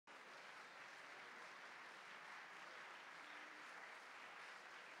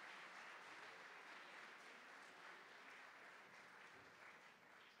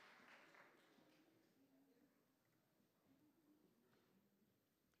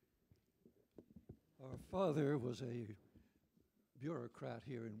Our father was a bureaucrat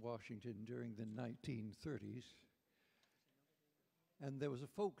here in Washington during the 1930s. And there was a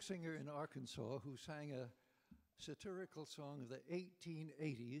folk singer in Arkansas who sang a satirical song of the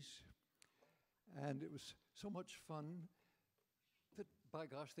 1880s. And it was so much fun that, by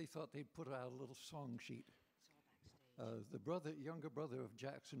gosh, they thought they'd put out a little song sheet. The younger brother of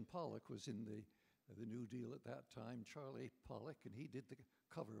Jackson Pollock was in the New Deal at that time, Charlie Pollock, and he did the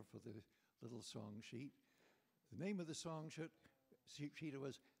cover for the little song sheet. The name of the song sheet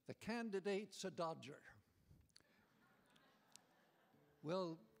was "The Candidate's a Dodger."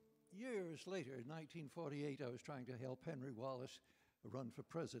 Well, years later, in 1948, I was trying to help Henry Wallace run for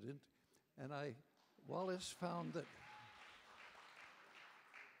president, and Wallace found that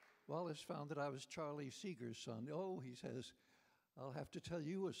I was Charlie Seeger's son. "Oh," he says, "I'll have to tell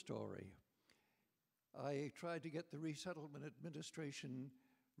you a story. I tried to get the Resettlement Administration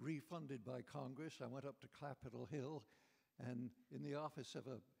refunded by Congress. I went up to Capitol Hill, and in the office of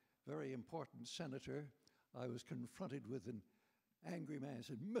a very important senator, I was confronted with an angry man. He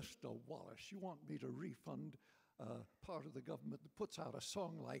said, 'Mr. Wallace, you want me to refund part of the government that puts out a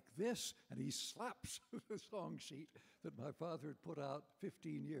song like this?' And he slaps the song sheet that my father had put out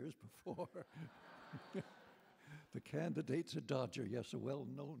 15 years before. The candidate's a Dodger. Yes, a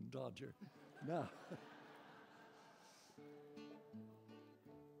well-known Dodger. Now.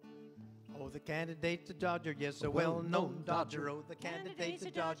 Oh, the candidate's a Dodger, yes, a well-known Dodger. Oh, the candidate's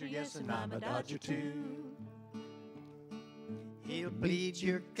a Dodger, yes, and I'm a Dodger too. He'll plead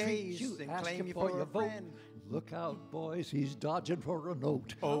your case and claim you for your vote. Look out, boys, he's dodging for a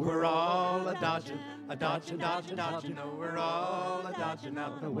note. Oh, we're all a dodging, dodging. Oh, we're all a dodging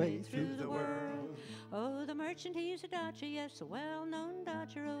out the way through the world. Oh, the merchant, he's a Dodger, yes, a well-known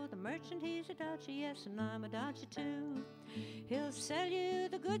Dodger. Oh, the merchant, he's a Dodger, yes, and I'm a Dodger too. He'll sell you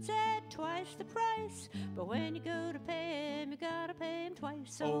the goods at twice the price, but when you go to pay him, you gotta pay him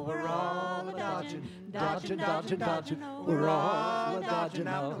twice. Oh, we're all a dodging. Oh, we're all a dodging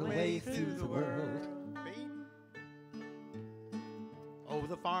out the way through the world. Oh,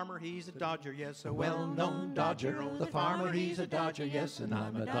 the farmer, he's a Dodger, yes, a well-known Dodger. Oh, the farmer, he's a Dodger, yes, and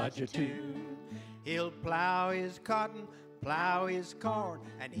I'm a Dodger too. He'll plow his cotton, plow his corn,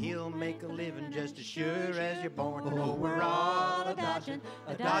 and he'll make a living just as sure as you're born. Oh, we're all a dodging.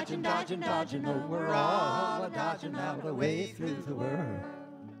 Oh, we're all a dodging out the way through the world.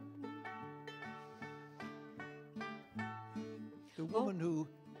 The woman who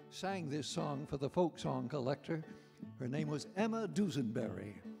sang this song for the folk song collector, her name was Emma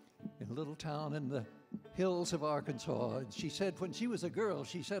Dusenberry, in a little town in the hills of Arkansas. And she said when she was a girl,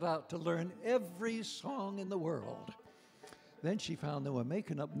 she set out to learn every song in the world. Then she found they were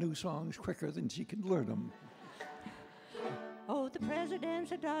making up new songs quicker than she could learn them. Oh, the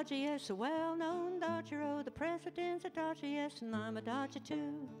president's a Dodger, yes, a well-known Dodger. Oh, the president's a Dodger, yes, and I'm a Dodger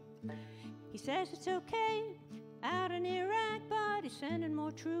too. He says it's okay out in Iraq, but he's sending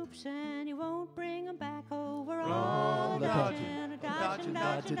more troops and he won't bring them back. Oh, we're all a dodging.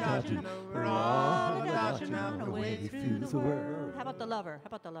 We're all a dodging out the way through the world. How about the lover?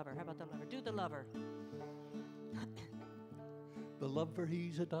 Do the lover. The lover,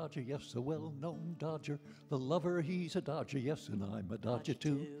 he's a Dodger, yes, a well-known Dodger. The lover, he's a Dodger, yes, and I'm a Dodger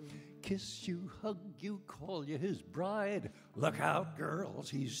too. Kiss you, hug you, call you his bride. Look out,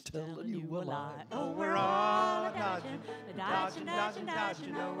 girls, he's telling you a lie. Oh, we're all a dodging.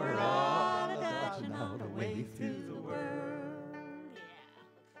 Oh, we're all a dodging out the way through the world.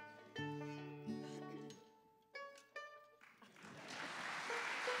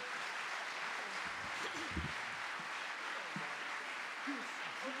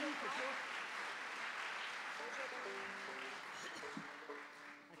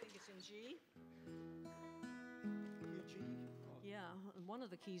 G? Yeah, one of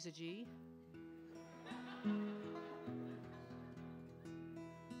the keys a G.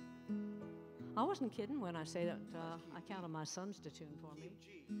 I wasn't kidding when I say that I counted my sons to tune for me.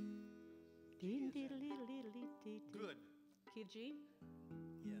 Good. Key of G?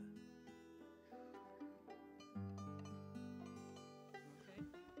 Yeah.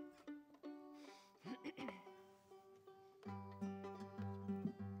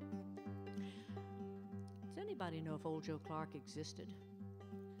 Anybody know if old Joe Clark existed?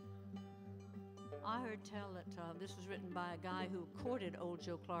 I heard tell that this was written by a guy who courted old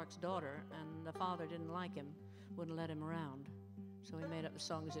Joe Clark's daughter, and the father didn't like him, wouldn't let him around. So he made up the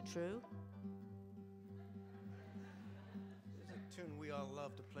song. Is it true? It's a tune we all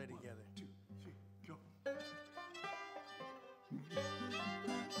love to play together. 1, 2, 3, go.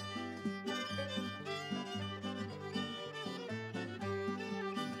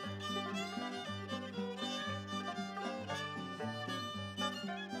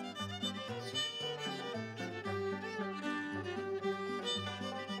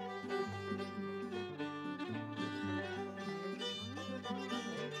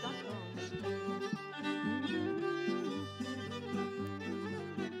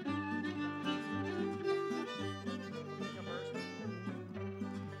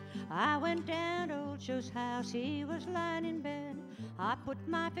 I went down to old Joe's house, he was lying in bed. I put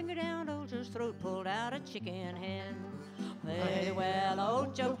my finger down old Joe's throat, pulled out a chicken head. Fare thee well,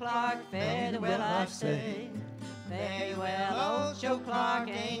 old Joe Clark, fare thee well, I say. Fare thee well, old Joe Clark,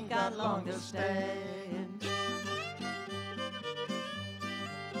 ain't got long to stay.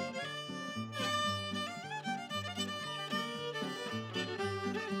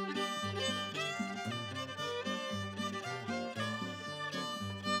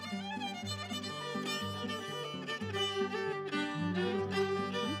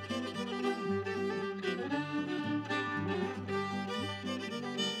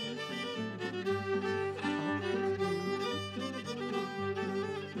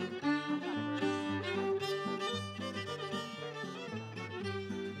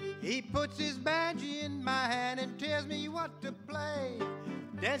 He puts his banjo in my hand and tells me what to play.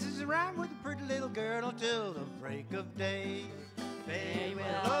 Dances around with a pretty little girl until the break of day. Fare thee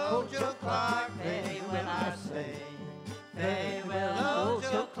well, old Joe Clark, fare thee well, I say. Fare thee well, old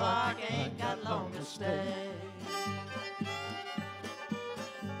Joe Clark, ain't got long to stay.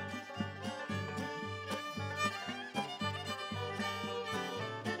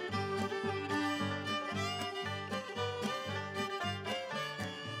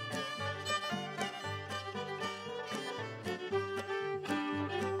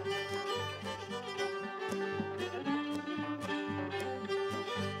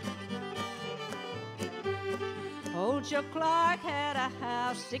 Old Joe Clark had a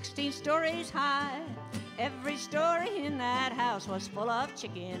house 16 stories high. Every story in that house was full of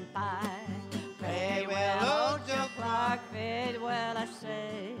chicken pie. Fare thee well, old Joe Clark, fare thee well, I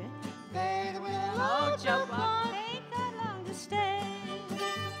say. Fare thee well, old Joe Clark, ain't got long to stay.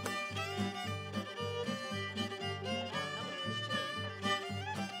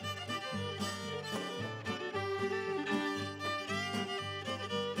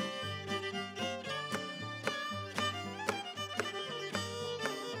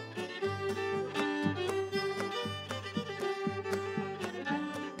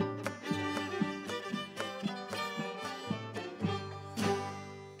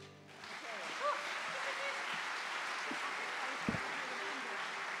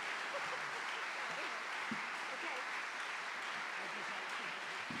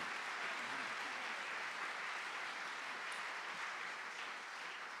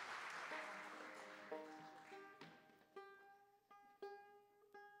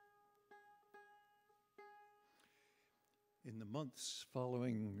 In the months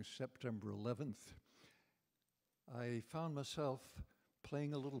following September 11th, I found myself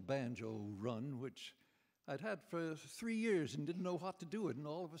playing a little banjo run, which I'd had for 3 years and didn't know what to do it, and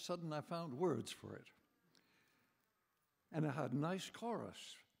all of a sudden I found words for it. And it had a nice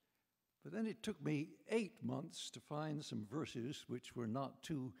chorus. But then it took me 8 months to find some verses which were not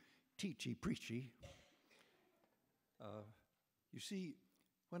too teachy-preachy. You see,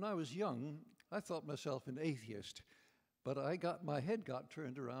 when I was young, I thought myself an atheist, but my head got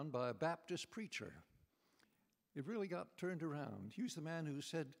turned around by a Baptist preacher. It really got turned around. He was the man who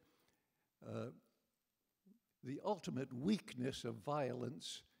said, the ultimate weakness of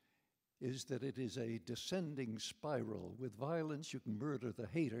violence is that it is a descending spiral. With violence, you can murder the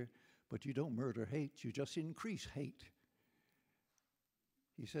hater, but you don't murder hate, you just increase hate.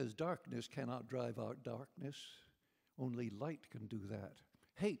 He says, darkness cannot drive out darkness. Only light can do that.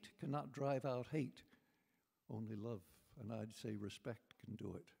 Hate cannot drive out hate. Only love, and I'd say respect, can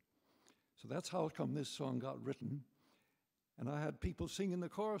do it. So that's how come this song got written. And I had people singing the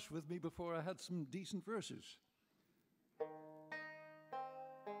chorus with me before I had some decent verses.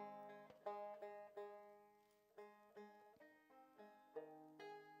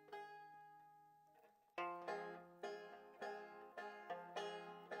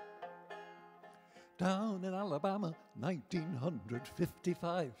 Down in Alabama,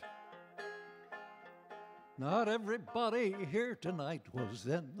 1955. Not everybody here tonight was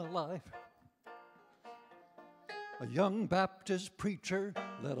then alive. A young Baptist preacher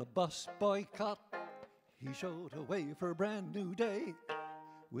led a bus boycott. He showed a way for a brand new day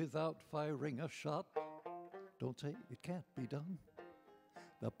without firing a shot. Don't say it can't be done.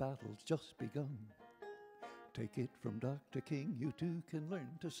 The battle's just begun. Take it from Dr. King, you too can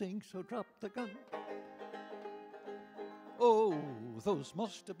learn to sing, so drop the gun. Oh, those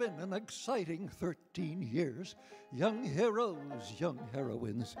must have been an exciting 13 years. Young heroes, young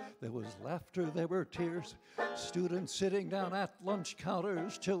heroines. There was laughter, there were tears. Students sitting down at lunch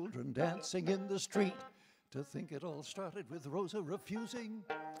counters, children dancing in the street. To think it all started with Rosa refusing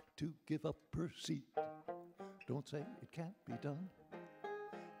to give up her seat. Don't say it can't be done.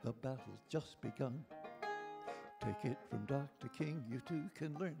 The battle's just begun. Take it from Dr. King, you too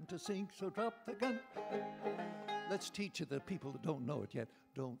can learn to sing, so drop the gun. Let's teach it the people that don't know it yet.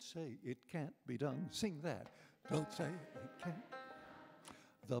 Don't say it can't be done. Sing that. Don't say it can't.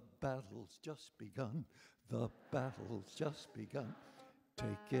 The battle's just begun. The battle's just begun.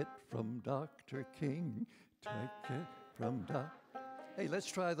 Take it from Dr. King. Take it from Dr. Hey, let's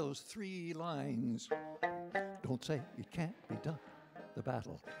try those 3 lines. Don't say it can't be done. The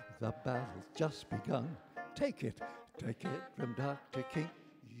battle's just begun. Take it from Dr. King.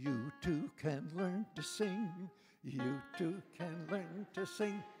 You too can learn to sing. You too can learn to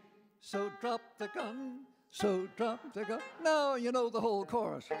sing. So drop the gun. So drop the gun. Now you know the whole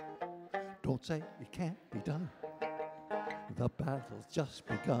chorus. Don't say it can't be done. The battle's just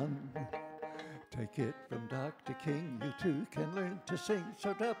begun. Take it from Dr. King. You too can learn to sing.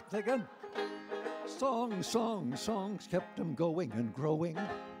 So drop the gun. Songs kept them going and growing.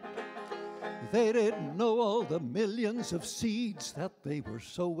 They didn't know all the millions of seeds that they were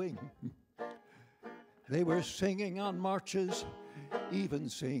sowing. They were singing on marches, even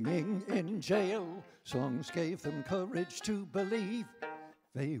singing in jail. Songs gave them courage to believe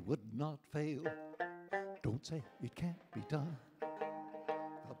they would not fail. Don't say it can't be done.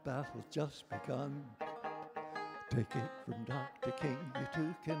 The battle's just begun. Take it from Dr. King. You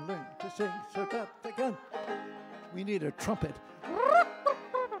too can learn to sing, so drop the gun. We need a trumpet.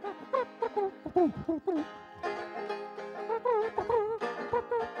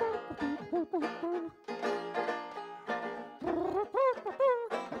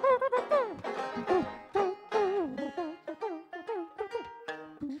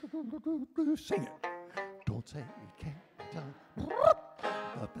 Sing it. Don't say it can't be done.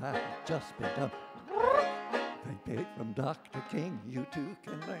 The battle's just begun. Take it from Dr. King. You too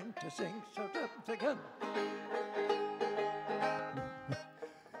can learn to sing, so drop the gun.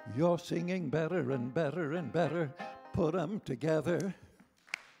 You're singing better and better and better. Put them together.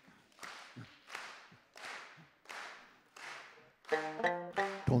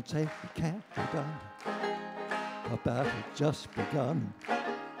 Don't say it can't be done. The battle's just begun.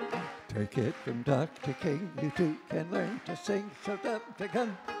 Take it from Dr. King. You too can learn to sing, so drop the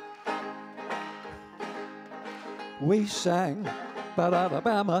gun. We sang about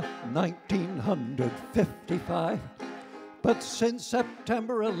Alabama 1955. But since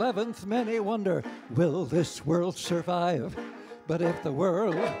September 11th, many wonder, will this world survive? But if the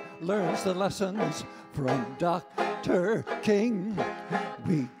world learns the lessons from Dr. King,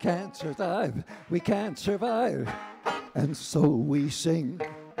 we can't survive, we can't survive. And so we sing.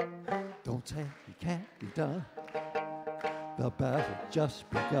 Don't say it can't be done. The battle just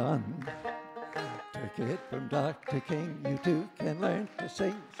begun. Take it from Dr. King. You too can learn to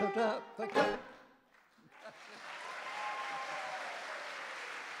sing, so drop the gun.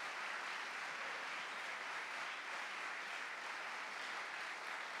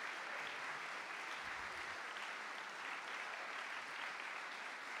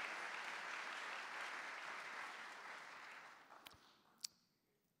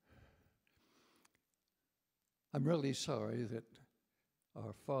 I'm really sorry that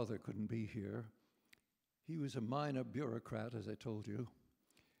our father couldn't be here. He was a minor bureaucrat, as I told you,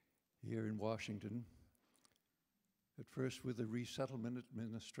 here in Washington. At first with the Resettlement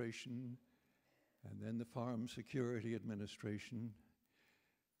Administration, and then the Farm Security Administration.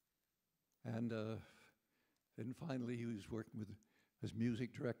 And then finally he was working as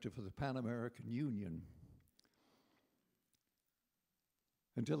music director for the Pan American Union.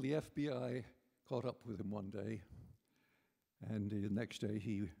 Until the FBI caught up with him one day, and the next day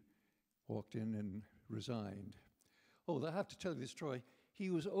he walked in and resigned. Oh, I have to tell you this story. He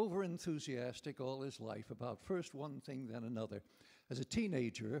was over-enthusiastic all his life about first one thing, then another. As a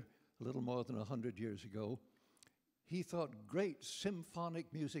teenager, a little more than 100 years ago, he thought great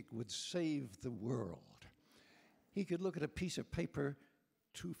symphonic music would save the world. He could look at a piece of paper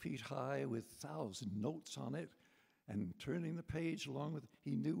 2 feet high with 1,000 notes on it, and turning the page along with,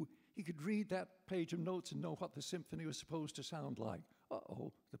 he knew he could read that page of notes and know what the symphony was supposed to sound like.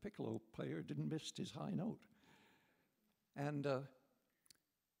 Uh-oh, the piccolo player didn't miss his high note. And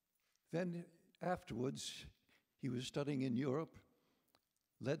then afterwards, he was studying in Europe,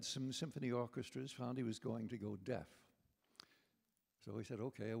 led some symphony orchestras, found he was going to go deaf. So he said,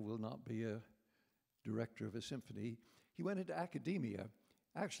 okay, I will not be a director of a symphony. He went into academia.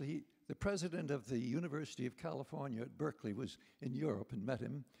 Actually, the president of the University of California at Berkeley was in Europe and met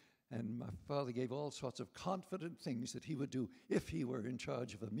him. And my father gave all sorts of confident things that he would do if he were in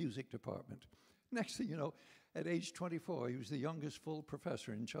charge of a music department. Next thing you know, at age 24, he was the youngest full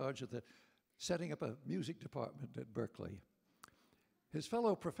professor in charge of setting up a music department at Berkeley. His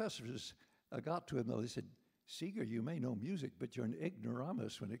fellow professors got to him, though. They said, Seeger, you may know music, but you're an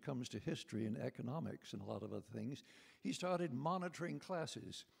ignoramus when it comes to history and economics and a lot of other things. He started monitoring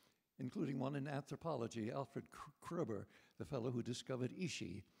classes, including one in anthropology. Alfred Kroeber, the fellow who discovered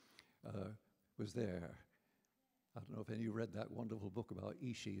Ishi, was there. I don't know if any of you read that wonderful book about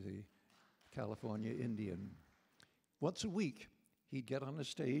Ishi, the California Indian. Once a week, he'd get on a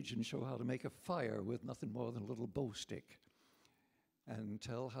stage and show how to make a fire with nothing more than a little bow stick and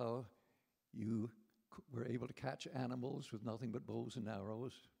tell how you were able to catch animals with nothing but bows and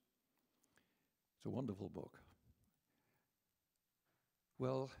arrows. It's a wonderful book.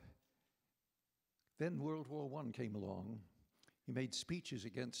 Well, then World War I came along. He made speeches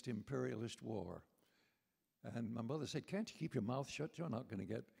against imperialist war. And my mother said, can't you keep your mouth shut? You're not going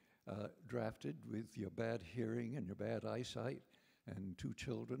to get drafted with your bad hearing and your bad eyesight and 2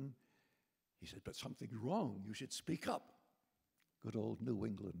 children. He said, but something's wrong. You should speak up. Good old New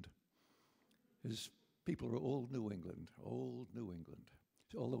England. His people are old New England, old New England.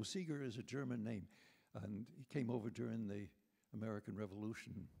 So, although Seeger is a German name, and he came over during the American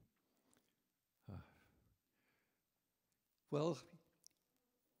Revolution. Well,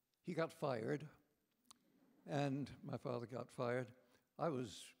 he got fired, and my father got fired. I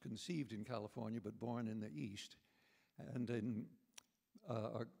was conceived in California, but born in the East. And in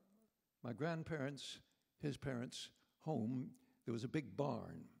my grandparents, his parents' home, there was a big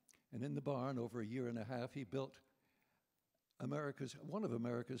barn. And in the barn, over a year and a half, he built one of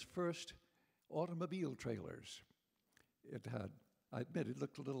America's first automobile trailers. It had, I admit, it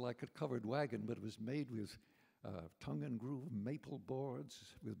looked a little like a covered wagon, but it was made with tongue and groove maple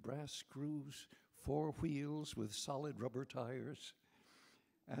boards, with brass screws, 4 wheels with solid rubber tires,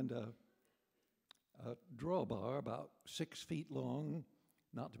 and a drawbar about 6 feet long,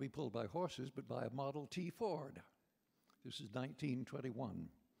 not to be pulled by horses, but by a Model T Ford. This is 1921.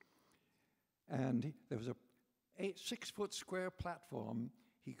 And there was a 6-foot square platform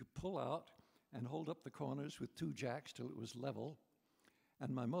he could pull out and hold up the corners with 2 jacks till it was level.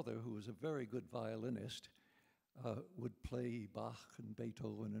 And my mother, who was a very good violinist, would play Bach and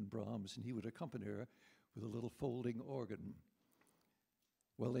Beethoven and Brahms, and he would accompany her with a little folding organ.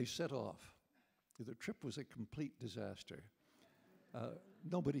 Well, they set off. The trip was a complete disaster.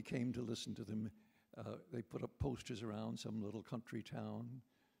 Nobody came to listen to them. They put up posters around some little country town.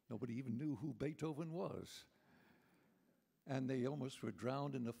 Nobody even knew who Beethoven was. And they almost were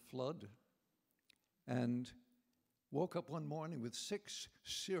drowned in a flood and woke up one morning with 6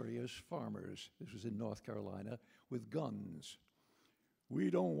 serious farmers, this was in North Carolina, with guns. We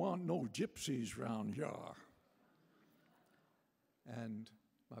don't want no gypsies round here. And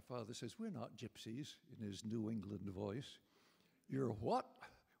my father says, we're not gypsies, in his New England voice. You're what?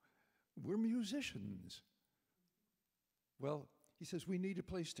 We're musicians. Well, he says, we need a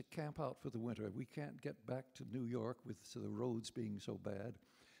place to camp out for the winter. We can't get back to New York with the roads being so bad.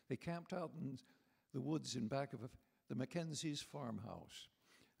 They camped out in the woods in back of the Mackenzies' farmhouse.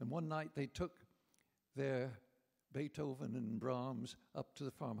 And one night they took their Beethoven and Brahms up to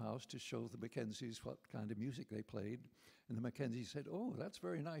the farmhouse to show the Mackenzies what kind of music they played. And the Mackenzies said, oh, that's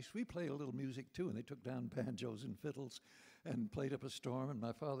very nice. We play a little music too. And they took down banjos and fiddles and played up a storm. And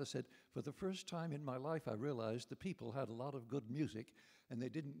my father said, for the first time in my life, I realized the people had a lot of good music, and they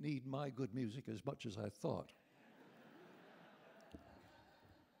didn't need my good music as much as I thought.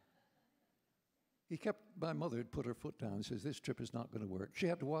 My mother had put her foot down and says, this trip is not going to work. She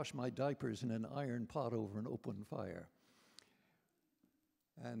had to wash my diapers in an iron pot over an open fire.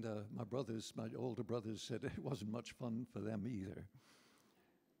 And my older brothers said it wasn't much fun for them either.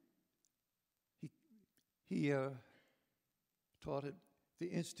 He taught at the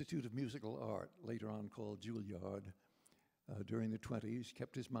Institute of Musical Art, later on called Juilliard, during the 1920s,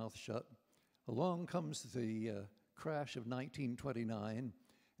 kept his mouth shut. Along comes the crash of 1929,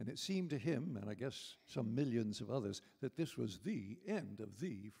 and it seemed to him, and I guess some millions of others, that this was the end of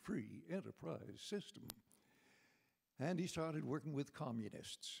the free enterprise system. And he started working with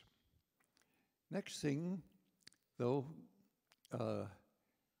communists. Next thing, though,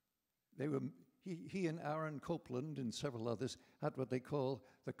 he and Aaron Copland and several others had what they call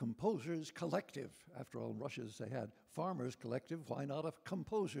the Composers Collective. After all, in Russia, they had Farmers Collective. Why not a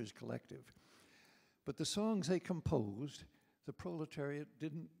Composers Collective? But the songs they composed, the proletariat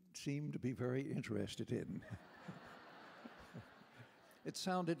didn't seem to be very interested in. It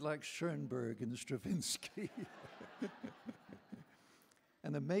sounded like Schoenberg and Stravinsky.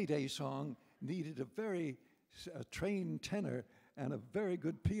 And a Mayday song needed a very trained tenor and a very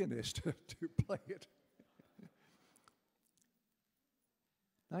good pianist to play it.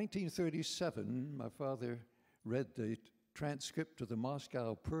 1937, my father read the transcript of the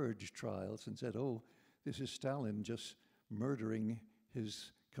Moscow Purge trials and said, oh, This is Stalin just murdering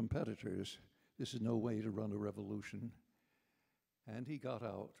his competitors. This is no way to run a revolution. And he got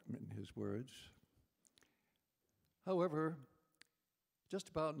out, in his words. However, just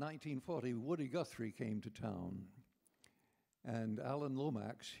about 1940, Woody Guthrie came to town. And Alan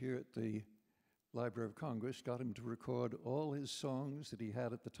Lomax, here at the Library of Congress, got him to record all his songs that he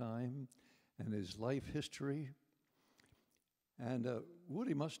had at the time and his life history. And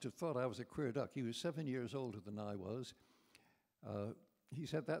Woody must have thought I was a queer duck. He was 7 years older than I was. He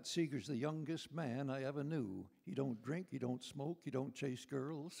said, that Seeger's the youngest man I ever knew. He don't drink, he don't smoke, he don't chase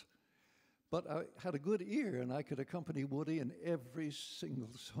girls. But I had a good ear, and I could accompany Woody in every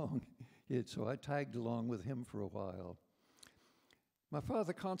single song he did, so I tagged along with him for a while. My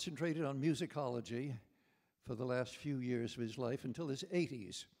father concentrated on musicology for the last few years of his life until his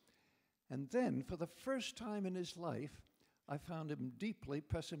 80s. And then, for the first time in his life, I found him deeply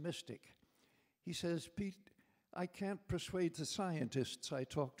pessimistic. He says, Pete, I can't persuade the scientists I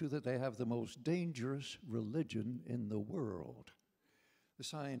talk to that they have the most dangerous religion in the world. The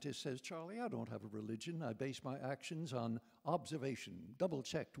scientist says, Charlie, I don't have a religion. I base my actions on observation,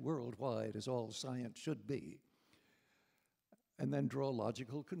 double-checked worldwide, as all science should be, and then draw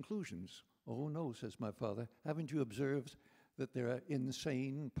logical conclusions. Oh, no, says my father. Haven't you observed that there are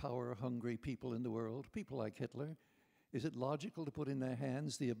insane, power-hungry people in the world, people like Hitler? Is it logical to put in their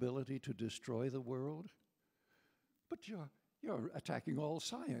hands the ability to destroy the world? But you're attacking all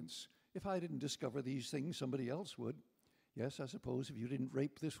science. If I didn't discover these things, somebody else would. Yes, I suppose if you didn't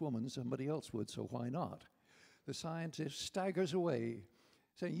rape this woman, somebody else would, so why not? The scientist staggers away,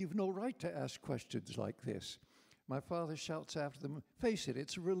 saying, you've no right to ask questions like this. My father shouts after them, face it,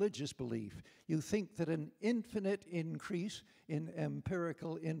 it's a religious belief. You think that an infinite increase in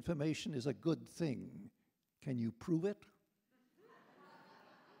empirical information is a good thing. Can you prove it?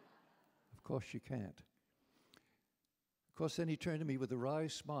 Of course you can't. Of course, then he turned to me with a wry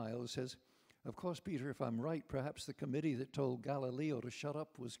smile and says, of course, Peter, if I'm right, perhaps the committee that told Galileo to shut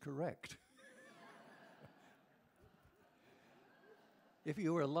up was correct. If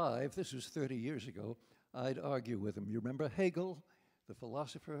you were alive, this was 30 years ago, I'd argue with him. You remember Hegel? The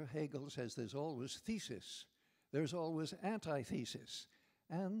philosopher Hegel says there's always thesis, there's always antithesis,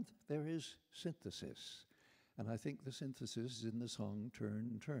 and there is synthesis. And I think the synthesis is in the song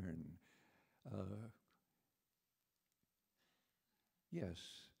Turn, Turn. Yes,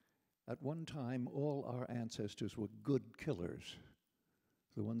 at one time all our ancestors were good killers.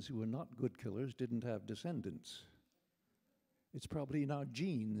 The ones who were not good killers didn't have descendants. It's probably in our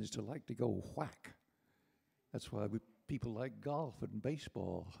genes to like to go whack. That's why people like golf and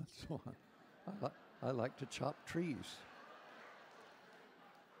baseball and so on. I like to chop trees.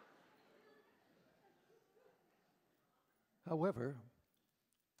 However,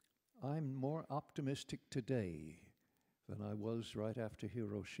 I'm more optimistic today than I was right after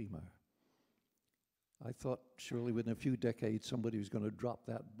Hiroshima. I thought surely within a few decades somebody was going to drop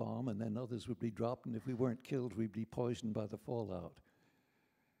that bomb and then others would be dropped, and if we weren't killed, we'd be poisoned by the fallout.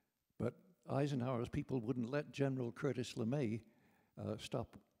 But Eisenhower's people wouldn't let General Curtis LeMay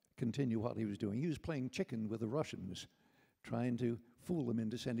continue what he was doing. He was playing chicken with the Russians, trying to fool them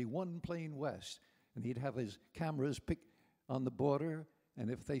into sending one plane west, and he'd have his cameras pick on the border, and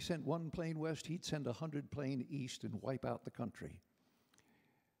if they sent one plane west, he'd send 100 planes east and wipe out the country.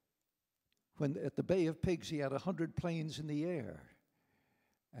 When at the Bay of Pigs, he had 100 planes in the air,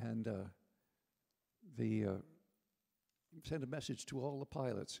 and sent a message to all the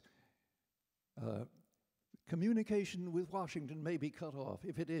pilots. Communication with Washington may be cut off.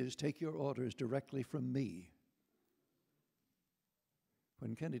 If it is, take your orders directly from me.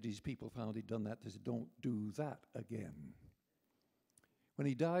 When Kennedy's people found he'd done that, they said, don't do that again. When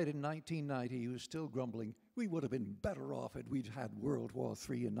he died in 1990, he was still grumbling, we would have been better off if we'd had World War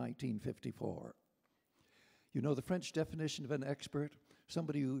III in 1954. You know the French definition of an expert?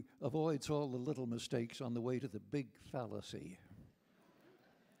 Somebody who avoids all the little mistakes on the way to the big fallacy.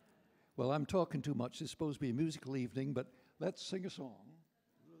 Well, I'm talking too much. This is supposed to be a musical evening, but let's sing a song.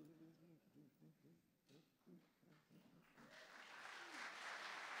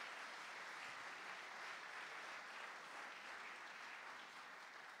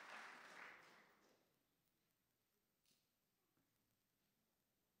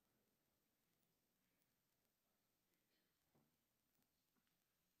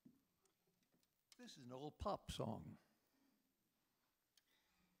 This is an old pop song.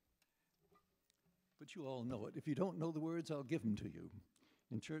 But you all know it. If you don't know the words, I'll give them to you.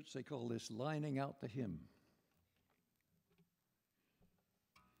 In church, they call this lining out the hymn.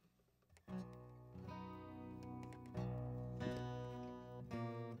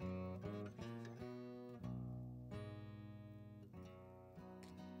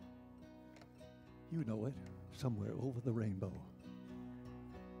 You know it, Somewhere Over the Rainbow.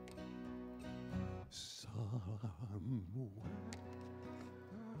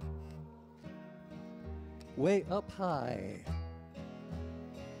 Way up high,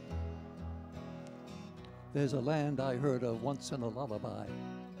 there's a land I heard of once in a lullaby.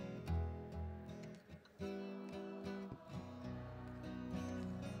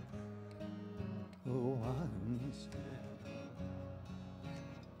 Once,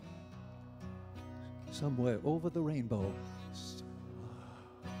 somewhere over the rainbow.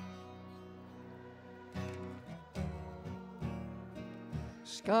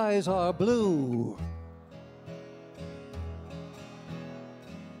 Skies are blue,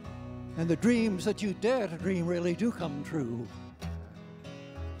 and the dreams that you dare to dream really do come true.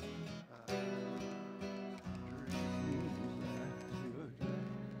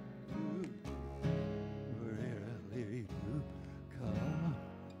 Really do come.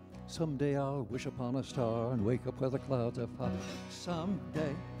 Someday I'll wish upon a star and wake up where the clouds are far.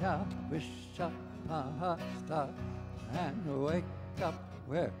 Someday I'll wish upon a star and wake up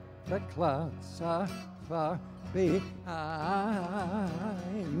where the clouds are far behind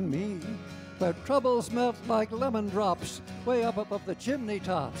me, where troubles melt like lemon drops way up above the chimney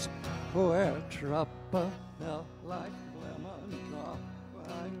tops, where trouble melt like lemon drops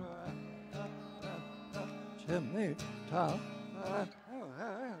chimney top.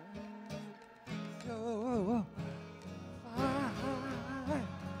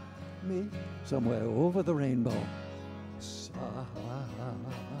 Me somewhere over the rainbow. Somewhere.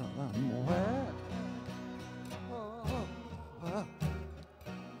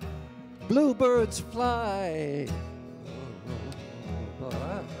 Bluebirds fly.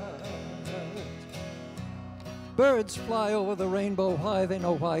 Birds fly over the rainbow. Why they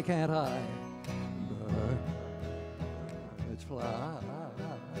know, why can't I? Birds fly.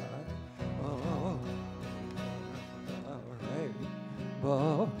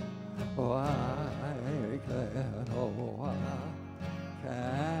 Rainbow. Why can't, oh, I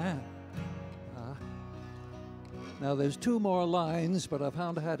can't. Now there's two more lines, but I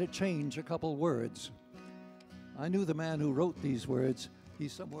found I had to change a couple words. I knew the man who wrote these words.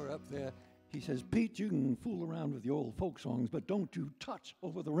 He's somewhere up there. He says, Pete, you can fool around with your old folk songs, but don't you touch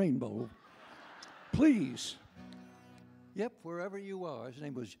Over the Rainbow. Please. Yep, wherever you are. His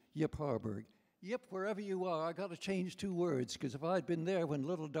name was Yip Harburg. Yep, wherever you are, I got to change two words, because if I'd been there when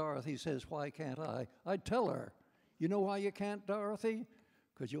little Dorothy says, why can't I? I'd tell her, you know why you can't, Dorothy?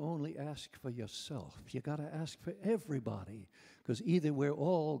 Because you only ask for yourself. You got to ask for everybody, because either we're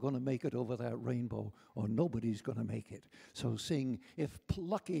all going to make it over that rainbow or nobody's going to make it. So sing, if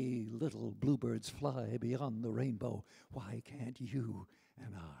plucky little bluebirds fly beyond the rainbow, why can't you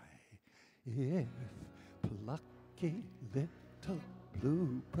and I? If plucky little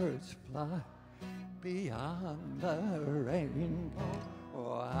bluebirds fly beyond the rainbow,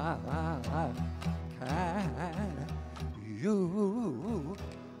 why can't you?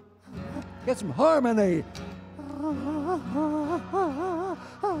 Get some harmony.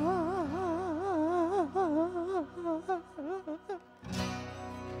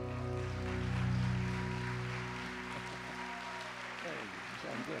 Hey, you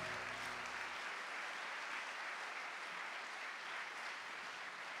sound good.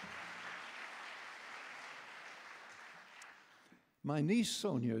 My niece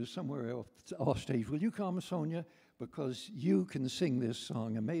Sonia is somewhere off stage. Will you come, Sonia? Because you can sing this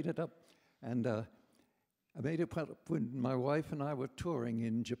song. I made it up, and I made it up when my wife and I were touring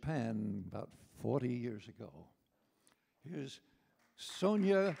in Japan about 40 years ago. Here's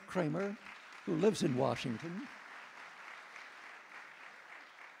Sonia Kramer, who lives in Washington.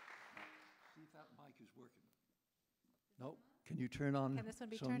 See if that mic is working. No, can you turn on Can this one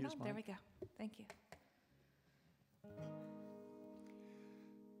be Sonia's turned on? mic? There we go. Thank you.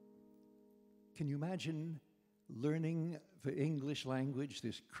 Can you imagine learning the English language,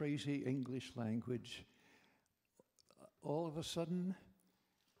 this crazy English language, all of a sudden?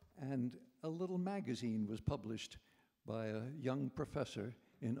 And a little magazine was published by a young professor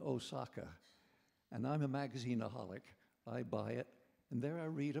in Osaka. And I'm a magazine-aholic. I buy it, and there I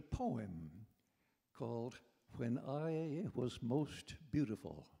read a poem called When I Was Most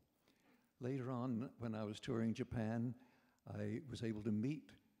Beautiful. Later on, when I was touring Japan, I was able to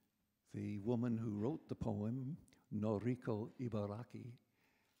meet the woman who wrote the poem, Noriko Ibaraki,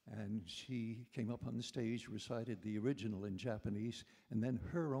 and she came up on the stage, recited the original in Japanese, and then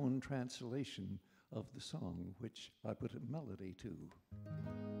her own translation of the song, which I put a melody to.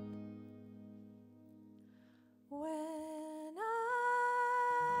 When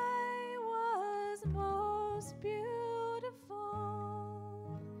I was most beautiful,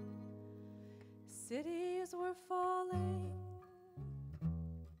 leaves were falling,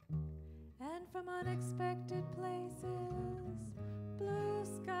 and from unexpected places blue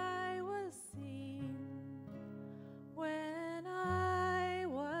sky was seen. When I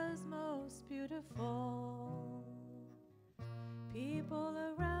was most beautiful, people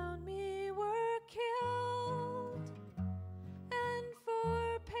around me were killed, and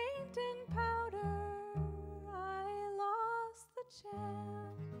for paint and powder I lost the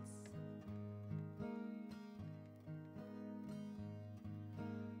chance.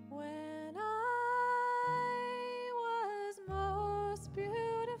 When I was most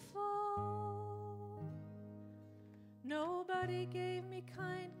beautiful, nobody gave me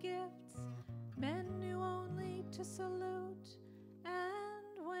kind gifts. Men knew only to salute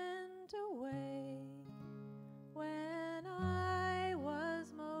and went away. When I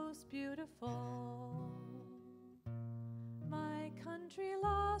was most beautiful, my country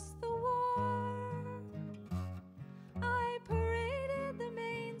lost the war. I paraded the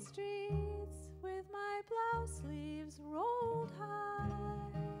main streets with my blouse sleeves rolled high.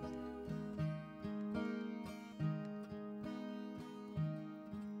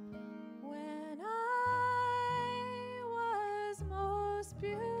 When I was most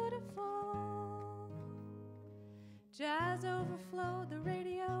beautiful, jazz overflowed the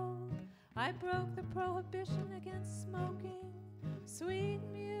radio. I broke the prohibition against smoking, sweet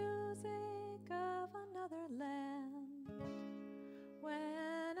music of another land.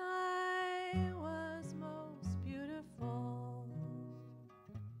 When I was most beautiful,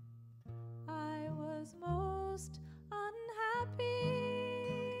 I was most unhappy.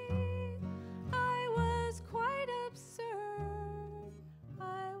 I was quite absurd.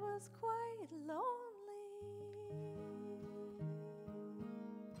 I was quite lonely.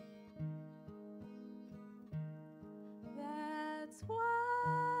 That's why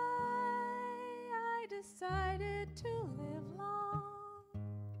I decided to live long,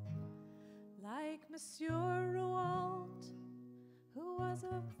 like Monsieur Rouault, who was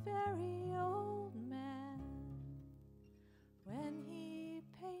a very old man when he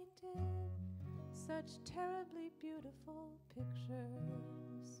painted such terribly beautiful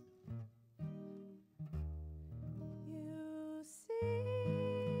pictures. You see,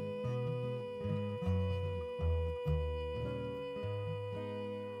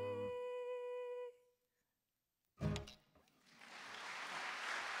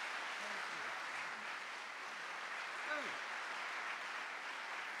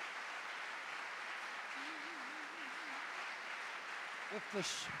 If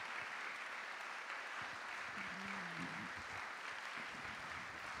this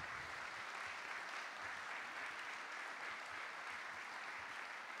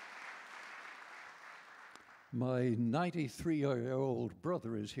My 93-year-old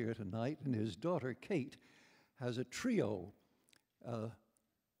brother is here tonight, and his daughter Kate has a trio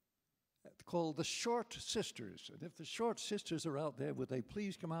called the Short Sisters. And if the Short Sisters are out there, would they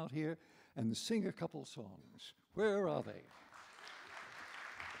please come out here and sing a couple songs? Where are they?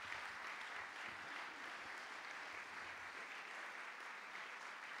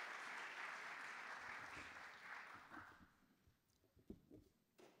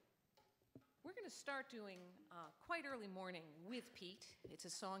 We're going to start doing Quite Early Morning with Pete. It's a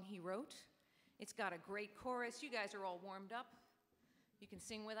song he wrote. It's got a great chorus. You guys are all warmed up. You can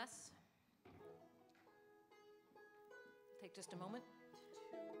sing with us. Take just a moment.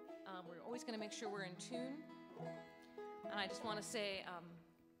 We're always going to make sure we're in tune. And I just want to say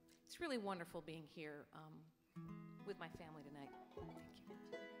it's really wonderful being here with my family tonight. Thank you.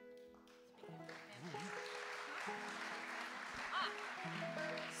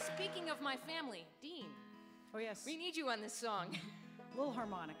 Speaking of my family, Dean. Oh, yes. We need you on this song. Little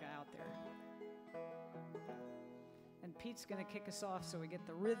harmonica out there. And Pete's going to kick us off so we get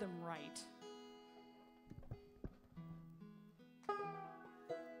the rhythm right.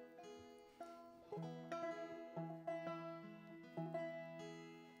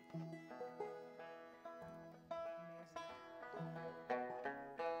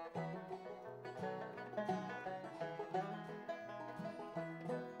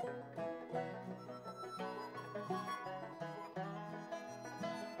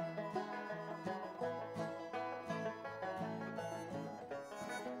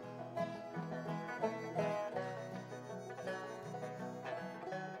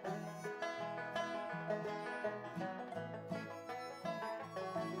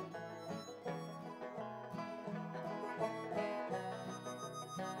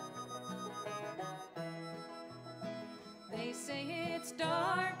 They say it's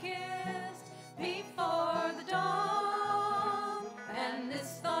darkest before the dawn, and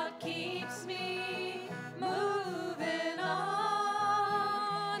this thought keeps me moving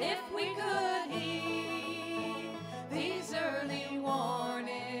if we could heed these early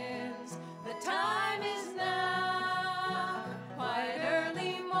warnings. The time is now, quite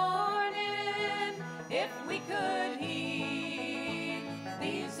early morning, if we could heed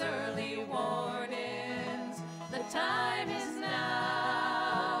these early warnings. The time is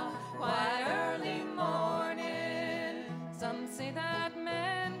now, quite early morning. Some say that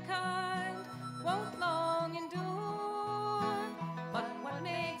mankind won't long endure, but what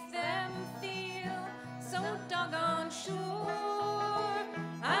makes them feel so doggone sure?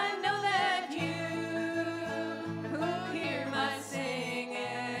 I know that you who hear my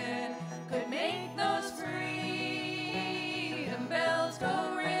singing could make those freedom bells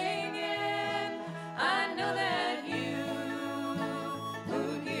go ringing. I know that you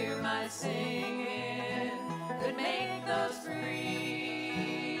who hear my singing could make those freedom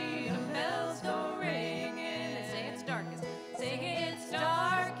bells go ringing. And say it's darkest, say it's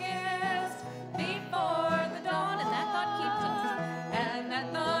darkest before the dawn, and that thought keeps us, and that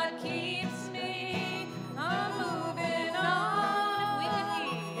thought keeps me moving on.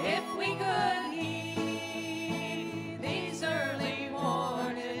 If we could heed these early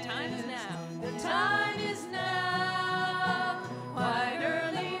warnings. The time is now, quite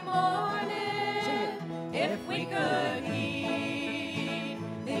early morning. If we could heed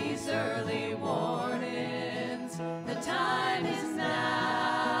these early warnings. The time is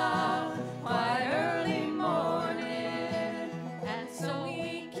now, quite early morning. And so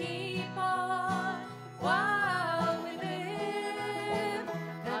we keep on while we live,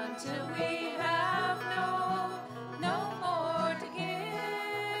 until we have no more to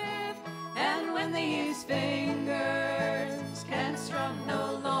give. And when these fingers can strum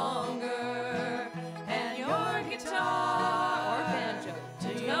no longer, and your guitar or banjo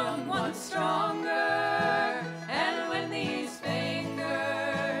to young ones stronger, and when these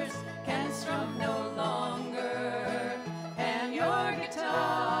fingers can strum no longer, and your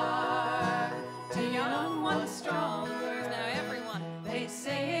guitar to young ones stronger. Now everyone, they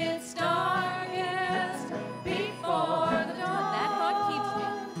say it's darkest before the dawn. That thought keeps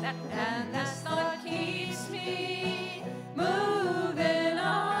me, and that thought keeps me moving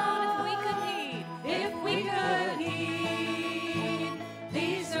on. If we could heed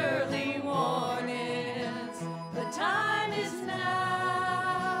these early warnings. The time is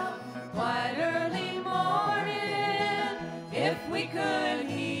now, quite early morning. If we could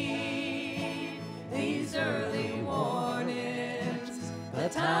heed these early warnings. The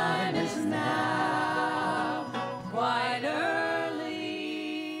time is now, quite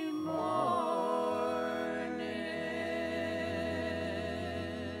early morning.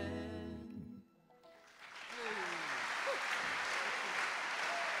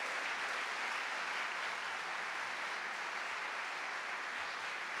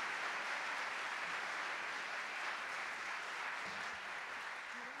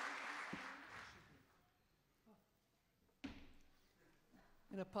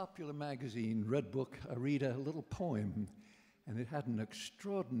 In a popular magazine, Red Book, I read a little poem, and it had an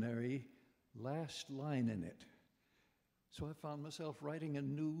extraordinary last line in it. So I found myself writing a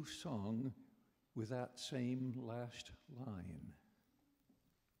new song with that same last line.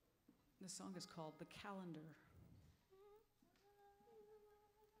 The song is called The Calendar.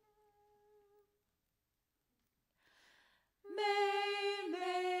 May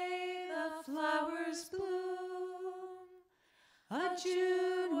the flowers bloom, a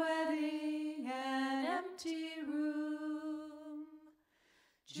June wedding, an empty room.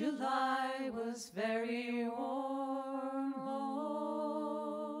 July was very warm, oh,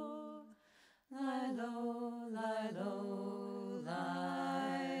 lie low, lie low,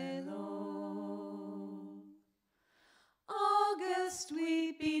 lie low. August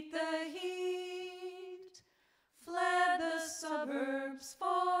we beat the heat, fled the suburbs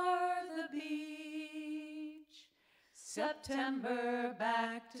for the beach. September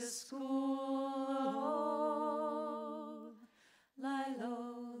back to school, lie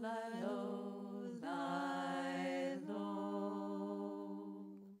low, lie low, lie low.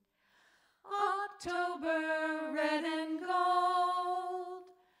 October red and gold,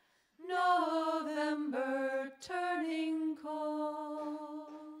 November turning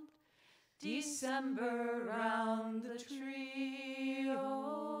cold, December round the tree,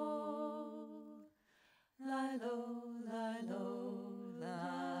 oh, lie low, lie low,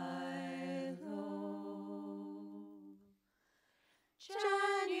 lie low.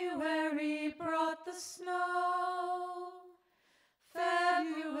 January brought the snow,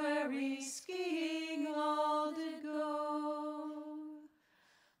 February skiing all did go.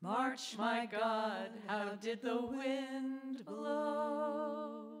 March, my God, how did the wind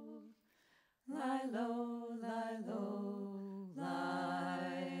blow?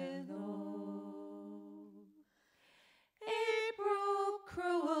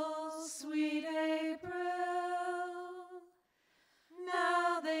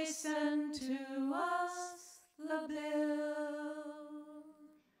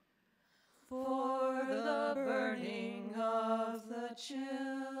 children,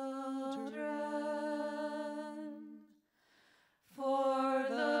 for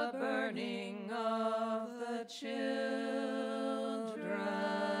the burning of the children.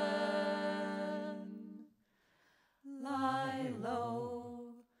 Lie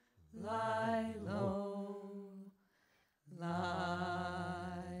low, lie low, lie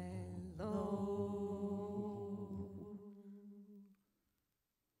low.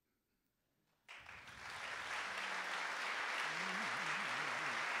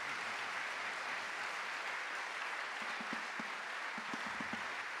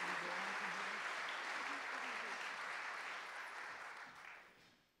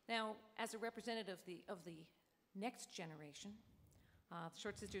 Now, as a representative of the next generation, the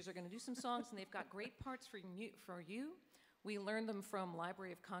Short Sisters are going to do some songs, and they've got great parts for you. We learned them from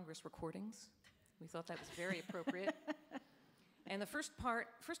Library of Congress recordings. We thought that was very appropriate. And the first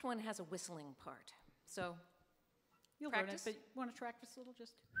one has a whistling part. So, You'll practice. learn it, but want to practice a little?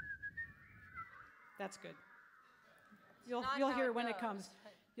 Just that's good. Not You'll how hear it when it goes. comes.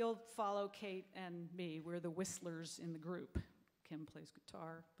 You'll follow Kate and me. We're the whistlers in the group. Kim plays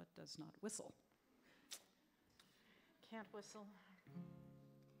guitar but does not whistle. Can't whistle.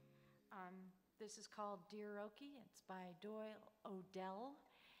 This is called Dear Okie. It's by Doyle Odell,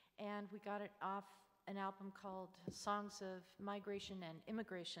 and we got it off an album called Songs of Migration and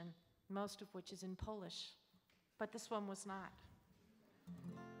Immigration, most of which is in Polish, but this one was not.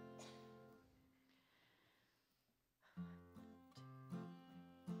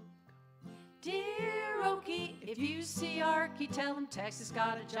 Dear Okie, if you see Arky, tell him Texas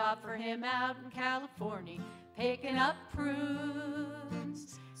got a job for him out in California, picking up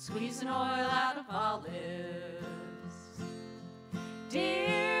prunes, squeezing oil out of olives.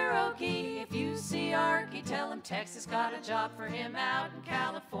 Dear Okie, if you see Arky, tell him Texas got a job for him out in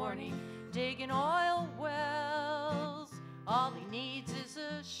California, digging oil wells. All he needs is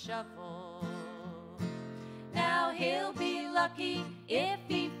a shovel. Now he'll be lucky if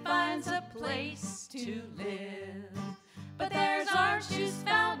he finds a place to live. But there's orange juice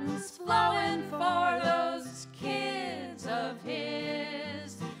fountains flowing for those kids of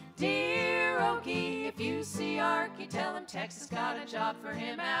his. Dear Okie, if you see Arky, tell him Texas got a job for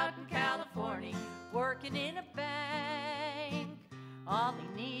him out in California, working in a bank. All he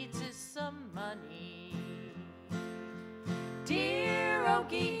needs is some money. Dear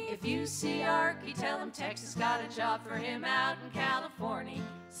Okie, if you see Arky, tell him Texas got a job for him out in California,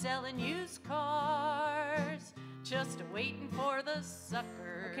 selling used cars, just waiting for the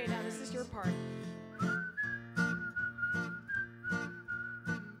sucker. Okay, now this is your part.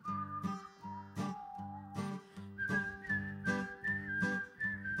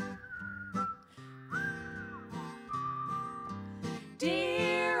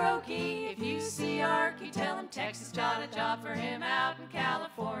 Dear Okie, if you see Arky, tell him Texas got a job for him out in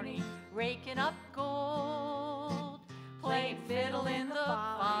California, raking up gold, playing fiddle in the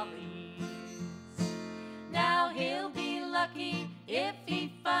follies. Now he'll be lucky if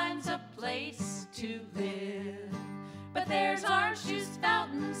he finds a place to live. But there's orange juice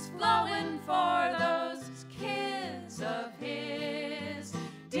fountains flowing for those kids of his.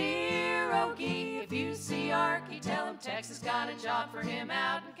 Dear Okie, if you see Arky, tell him Texas got a job for him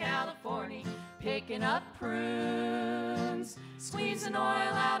out in California, picking up prunes, squeezing oil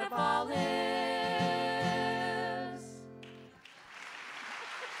out of olives.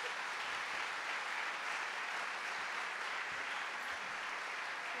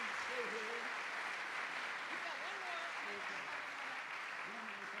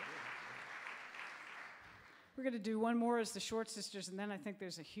 We're going to do one more as the Short Sisters, and then I think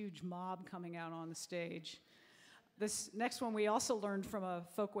there's a huge mob coming out on the stage. This next one we also learned from a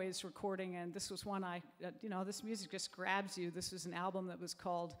Folkways recording, and this was one this music just grabs you. This was an album that was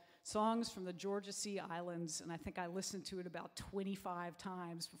called Songs from the Georgia Sea Islands, and I think I listened to it about 25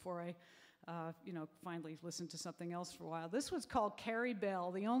 times before I finally listened to something else for a while. This was called Carrie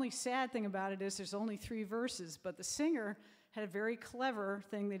Bell. The only sad thing about it is there's only 3 verses, but the singer had a very clever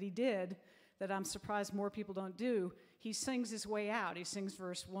thing that he did that I'm surprised more people don't do. He sings his way out. He sings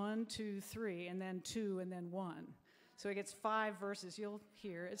verse 1, 2, 3, and then 2, and then 1. So he gets 5 verses. You'll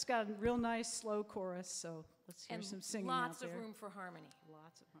hear. It's got a real nice slow chorus, so let's hear some singing out there. Lots of room for harmony.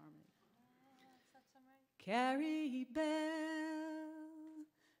 Lots of harmony. Carrie Bell,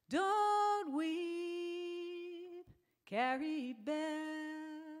 don't weep. Carrie Bell,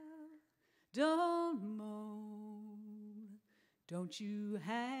 don't moan. Don't you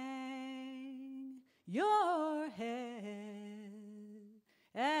hang your head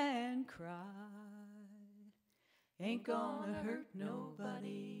and cry. Ain't gonna hurt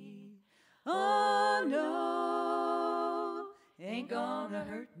nobody. Oh no, ain't gonna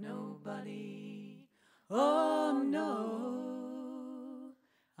hurt nobody. Oh no,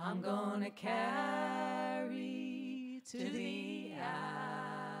 I'm gonna carry to the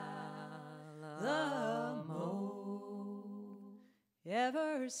Alamo.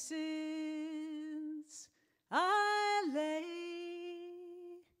 Ever since I lay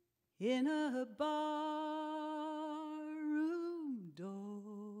in a barroom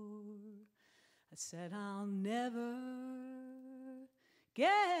door, I said I'll never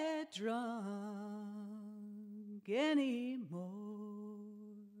get drunk anymore.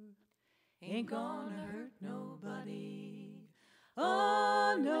 Ain't gonna hurt nobody.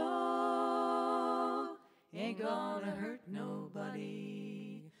 Oh no, ain't gonna hurt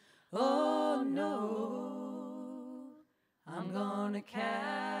nobody. Oh no, I'm gonna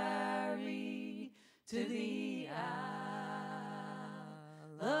carry to the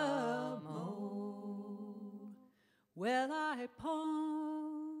Alamo. Well, I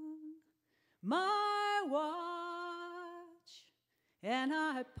pawned my watch and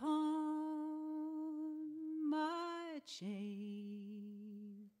I pawned my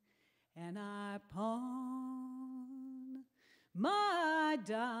chain and I pawned my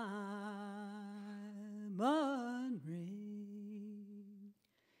diamond ring.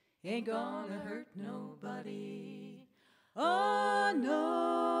 Ain't gonna hurt nobody. Oh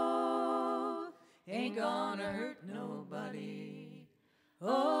no, ain't gonna hurt nobody.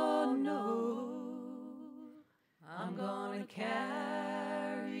 Oh no, I'm gonna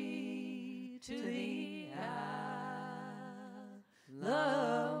carry to the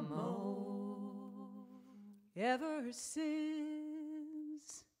Alamo. Ever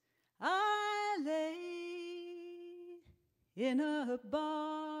since I lay in a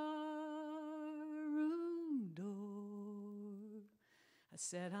barroom door, I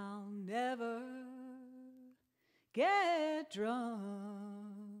said I'll never get drunk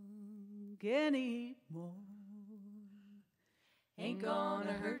anymore. Ain't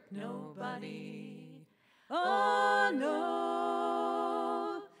gonna hurt nobody. Oh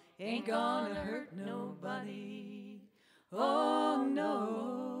no, ain't gonna hurt nobody. Oh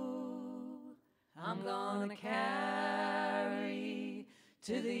no, I'm gonna carry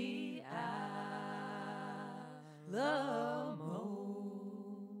to the Alamo.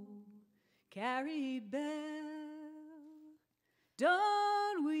 Carrie Bell,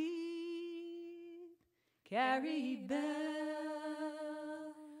 don't weep. Carrie Bell,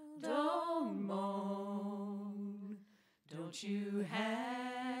 don't moan. Don't you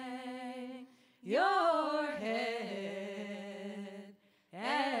hang your head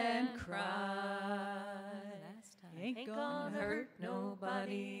and cry. Ain't gonna hurt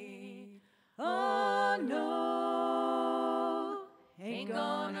nobody. Oh no, ain't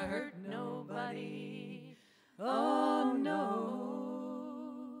gonna hurt nobody. Oh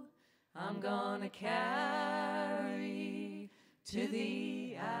no, I'm gonna carry to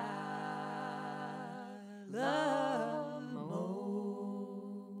the Alamo.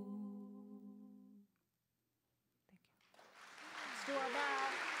 Let's do our bow.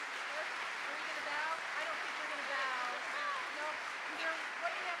 Are we going to bow? I don't think we're going to bow. No, Peter,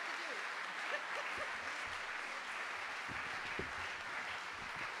 what do we have to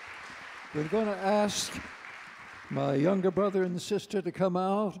do? We're going to ask my younger brother and sister to come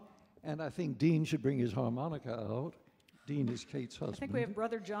out, and I think Dean should bring his harmonica out. Dean is Kate's husband. I think we have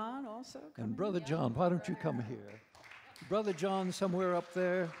Brother John also coming. And Brother John, why don't you come here? Brother John somewhere up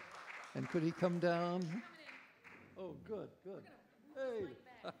there, and could he come down? Oh, good, good. Hey.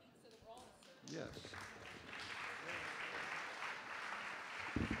 Yes.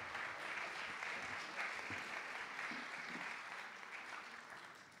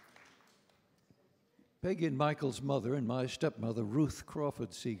 Peggy and Michael's mother and my stepmother, Ruth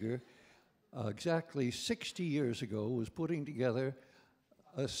Crawford Seeger, exactly 60 years ago, was putting together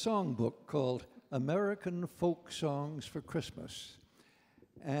a songbook called American Folk Songs for Christmas.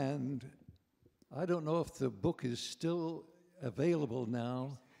 And I don't know if the book is still available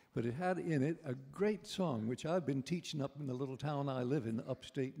now, but it had in it a great song, which I've been teaching up in the little town I live in,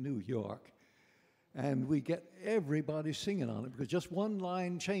 upstate New York. And we get everybody singing on it, because just one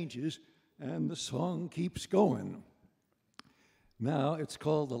line changes, and the song keeps going. Now, it's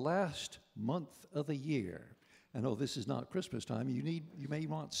called The Last Month of the Year. And oh, this is not Christmas time. You may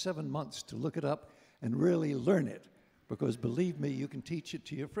want 7 months to look it up and really learn it, because believe me, you can teach it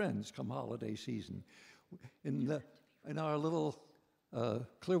to your friends come holiday season. In our little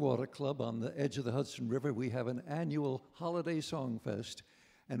Clearwater Club on the edge of the Hudson River, we have an annual holiday song fest,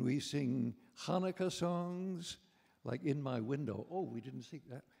 and we sing Hanukkah songs, like In My Window. Oh, we didn't see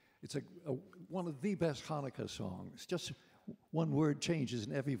that. It's one of the best Hanukkah songs, just one word changes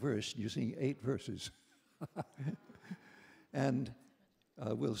in every verse, and you sing 8 verses. And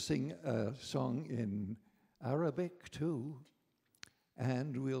we'll sing a song in Arabic too,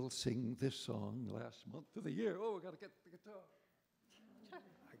 and we'll sing this song last month of the year. Oh, we got to get the guitar.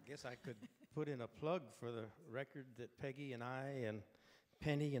 I guess I could put in a plug for the record that Peggy and I and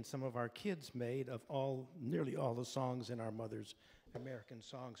Penny and some of our kids made of nearly all the songs in our mother's American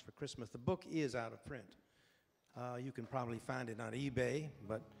Songs for Christmas. The book is out of print. You can probably find it on eBay,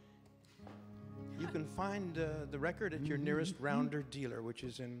 but you can find the record at your nearest Rounder dealer, which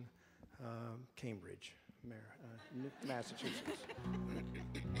is in Cambridge, Massachusetts.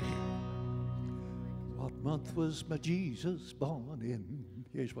 What month was my Jesus born in?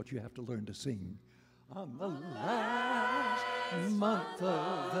 Here's what you have to learn to sing. On the last month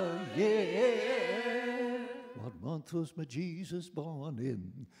of the year. What month was my Jesus born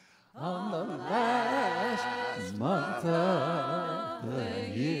in? On the last month of the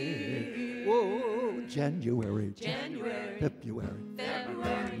year. Whoa, January. February.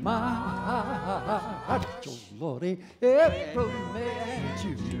 March, oh Lordy, April, May, and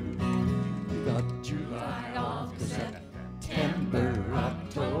June. You got July, August, September,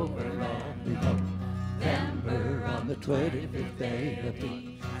 October, November, on the 25th day of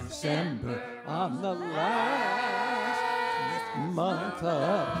December, on the last month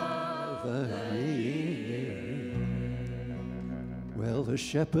of the year. Well, the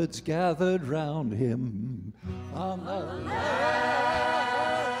shepherds gathered round him on the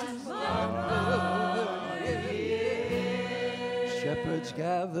last month of the year. Shepherds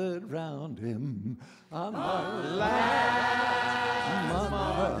gathered round him on the last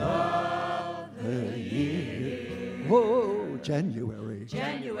month of the year. Whoa, January.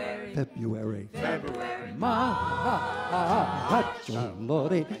 February. March, oh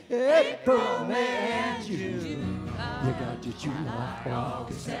Lordy, April, May, and June. You got your July,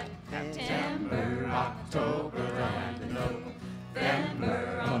 August, September, October, and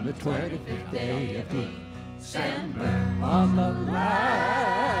November, on the 25th day of December, on the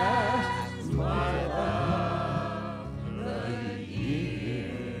last month of the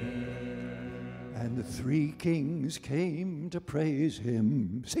year. And the 3 kings came to praise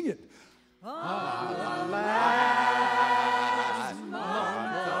him. Sing it. On the last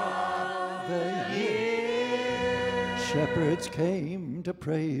month of the year. Shepherds came to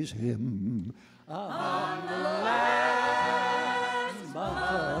praise him. On the last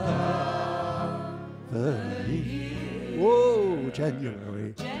month of the year. Whoa,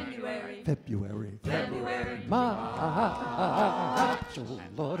 January. February. March, oh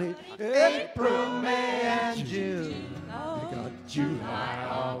Lordy, April, May, and June. You got July,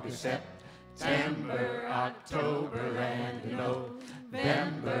 August, September, October, and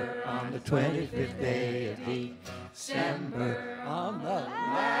November, on the 25th day of December, on the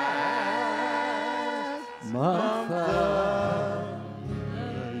last month of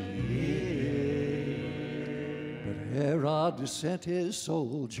the year. But Herod sent his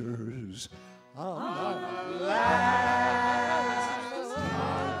soldiers on the last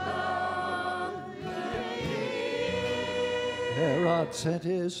month of the year. Herod sent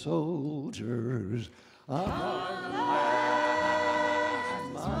his soldiers on the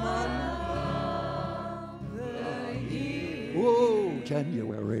last month of the year. Whoa,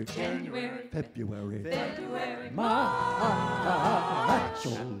 January. February. March,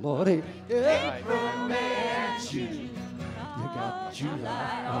 oh Lordy, April, May, and June. You got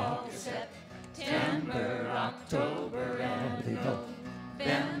July, August, September, October, and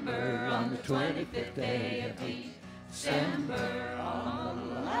November, on the 25th day of December, on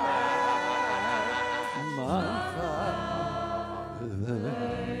the last month of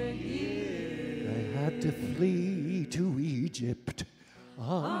the year. They had to flee to Egypt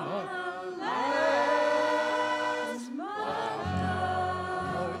on the last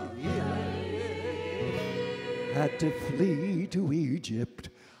month of the year. Had to flee to Egypt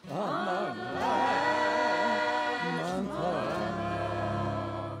on the last month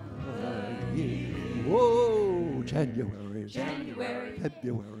of the year. Whoa, January.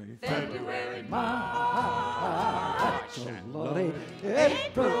 February. March, oh Lordy,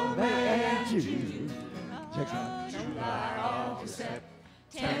 April, May, and June. You got July, August,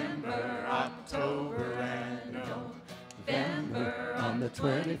 September, October, and November, on the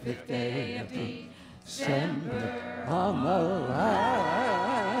 25th day of December, on the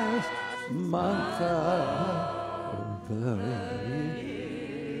last month of the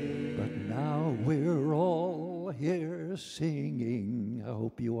year. But now we're all here singing. I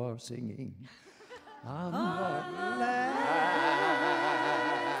hope you are singing. On the last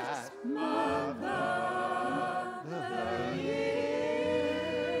month of the year.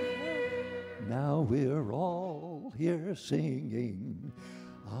 Now we're all here singing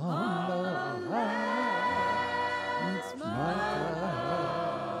on the last month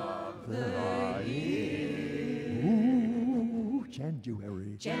of the year. Ooh,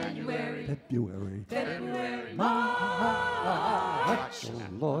 January, February, March, oh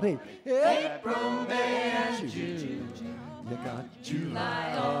Lordy, April, May, and June. You got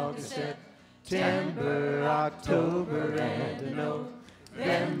July, August, September, October, and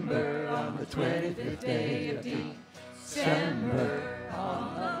November on the 25th day of December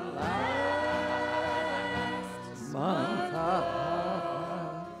on the last month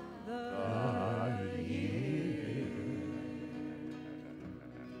of the year.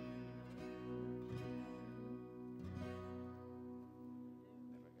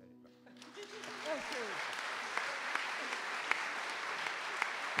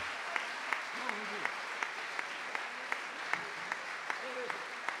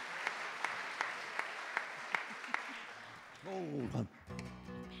 Hold on.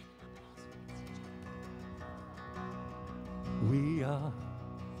 We are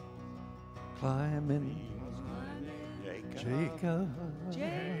climbing Jacob's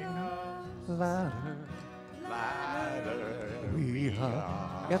ladder. We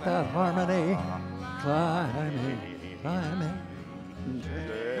are, get that harmony, climbing.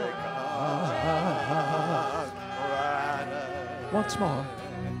 Once more.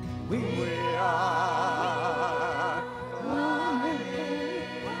 We are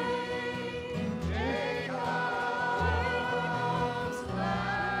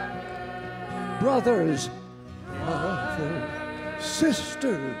brothers,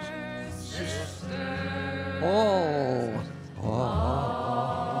 sisters, all.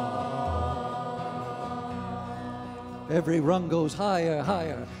 Every rung goes higher,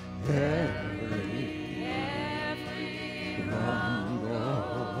 higher. Every rung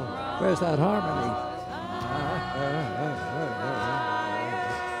goes. Where's that harmony?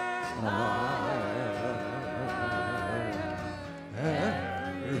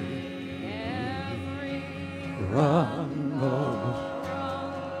 Rung goes.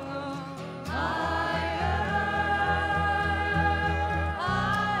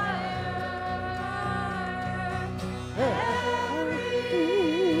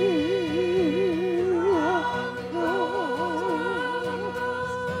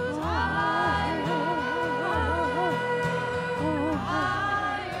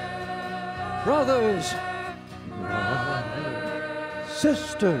 Brothers,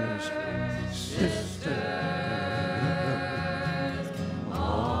 sisters,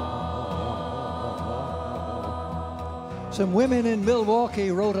 Some women in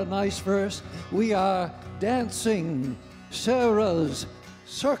Milwaukee wrote a nice verse. We are dancing Sarah's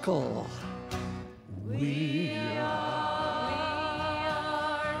circle. We are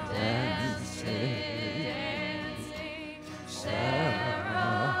dancing Sarah's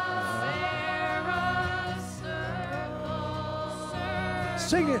circle.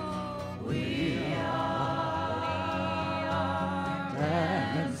 Sing it. We are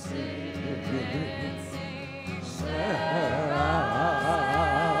dancing Sarah's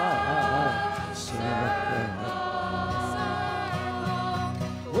circle.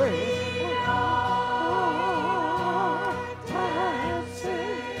 We are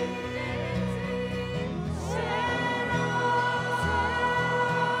dancing Sarah's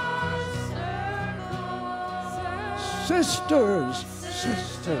circle.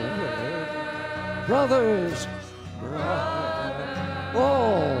 Sisters, brothers,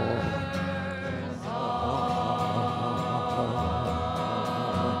 all.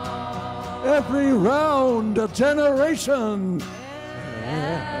 Every round a generation.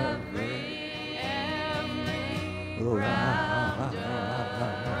 Every round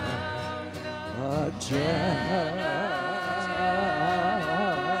a generation.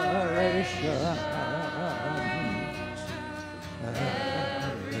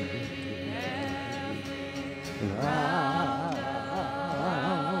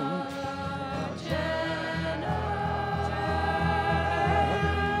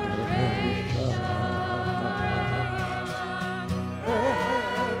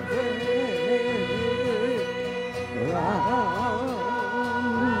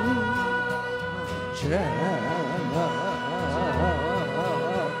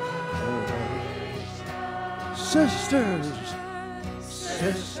 Sisters,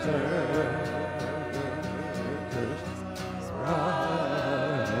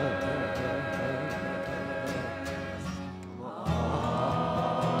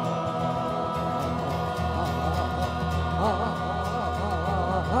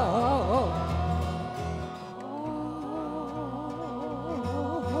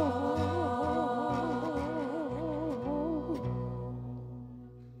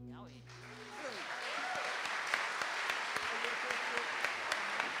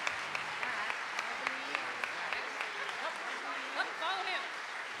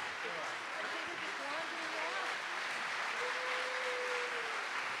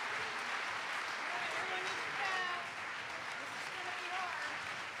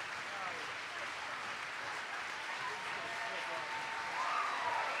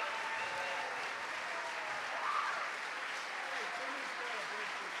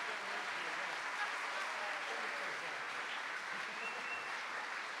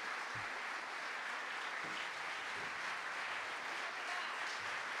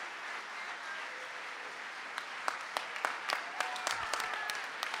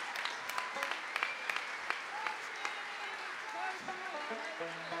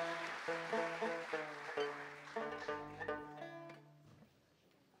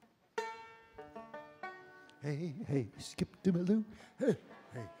 Hey, hey, skip-to-maloo. Hey,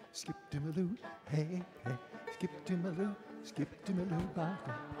 hey, skip-to-maloo. Hey, hey, skip-to-maloo. Skip-to-maloo,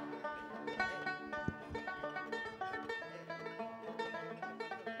 bye-bye.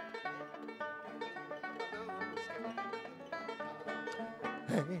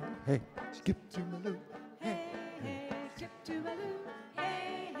 Hey, hey, skip-to-maloo. Hey, hey, skip to Maloo.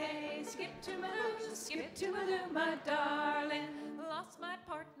 Hey, hey, skip to Maloo. Skip to Maloo, my darling. Lost my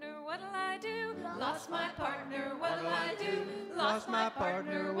partner, what'll I do? Lost my partner, what'll I do? Lost my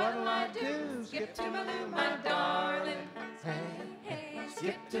partner, what'll I do? Skip to Maloo, my darling. Hey, Hey,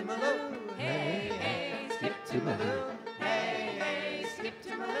 Skip to Maloo. hey, hey, skip to Maloo. Hey, hey, skip to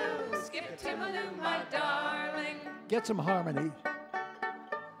Maloo. Skip to Maloo, my darling. get some harmony.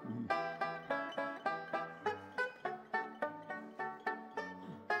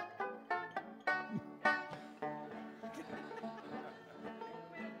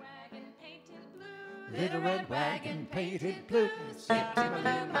 Little red wagon painted blue. Skip to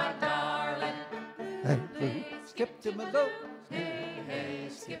Maloo, my darling. Hey, hey, skip to Maloo. Hey, hey,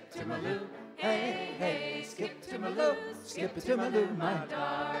 skip to Maloo. Hey, hey, skip to Maloo. Skip to Maloo, my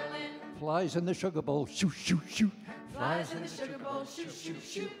darling. Flies in the sugar bowl, shoot, shoot, shoot. Flies in the sugar bowl, shoot, shoot,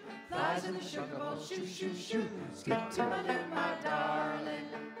 shoot. Flies in the sugar bowl, shoot, shoot, shoot. Skip To Maloo, my darling.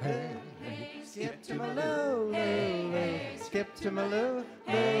 Hey, Hey, Skip to Maloo. Hey, hey, Skip to Maloo.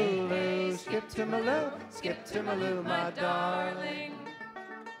 Hey, hey, Skip to Maloo. Skip to Maloo, my darling.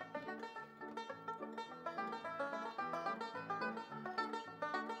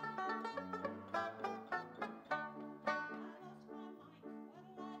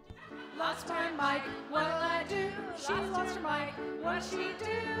 Lost my mic, what'll I do? She lost her mic, what'll she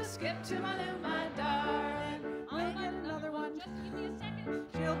do? Skip to Maloo, my darling. I'll get another one. Just give me a second.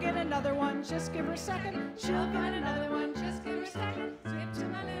 She'll get another one. Just give her a second. She'll get another one. Just give her a second. Skip to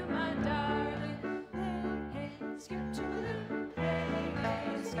Maloo, my darling. Hey, hey, skip to Maloo. Hey,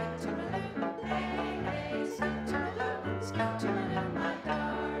 hey, skip to Maloo. Hey, hey, skip to Maloo. Skip to Maloo, my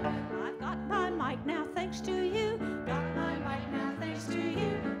darling. I've got my mic now, thanks to you. Got my mic now, thanks to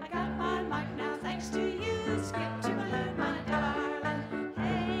you. I got my mic now, thanks to you. Skip to Maloo, my darling.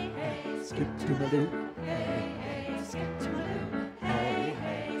 Hey, hey, skip to Maloo. Hey, hey, skip to Maloo. Hey,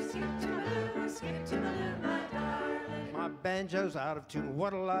 hey, skip to Maloo. Skip to Maloo, my darling. My banjo's out of tune,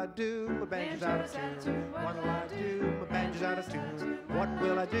 what'll I do? My banjo's out of tune, what'll I do? My banjo's out of tune, what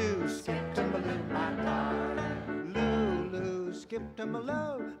will I do? Skip to Maloo, my darling. Lulu, skip to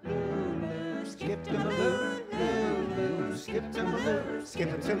Maloo. Lulu, skip to Maloo. Lulu, skip to Maloo.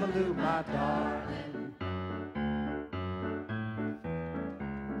 Skip to Maloo, my darling.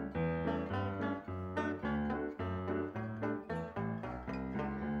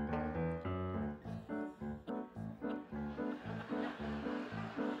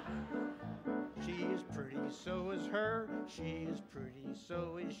 She is pretty, so is her. She is pretty,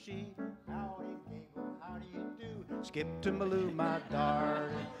 so is she. Howdy, Gable, how do you do? Skip to Maloo, my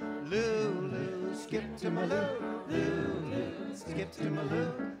darling. Lulu, skip to Maloo. Lulu, skip to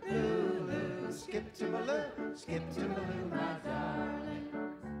Maloo. Lulu, skip to Maloo. Skip to Maloo, my darling.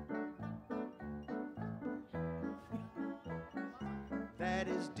 That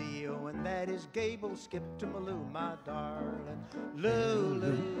is Dio and that is Gable. Skip to Maloo, my darling.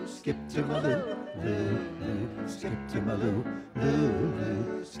 Lulu, skip to Maloo. Lulu, skip to Maloo.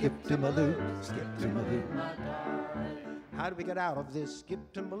 Lulu, skip to Maloo. Skip to Maloo, my darling. How do we get out of this?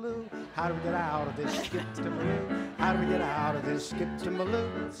 Skip to Maloo. How do we get out of this? Skip to Maloo. How do we get out of this? Skip to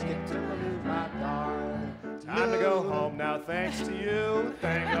Maloo. Skip to Maloo, my darling. Time to go home now, thanks to you.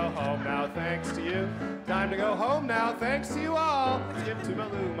 Time to go home now, thanks to you. Time to go home now, thanks to you all. Skip to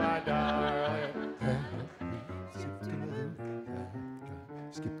Maloo, my darling. Skip to Maloo.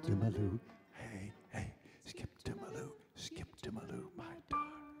 Skip to Maloo. Hey, hey, skip to Maloo. Skip to Maloo, my darling.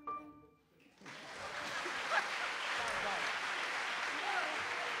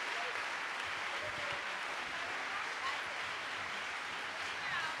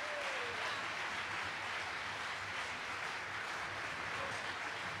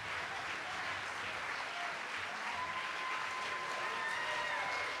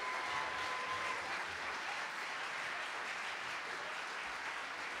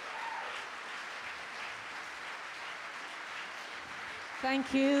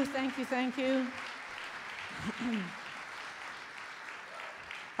 Thank you, thank you, thank you.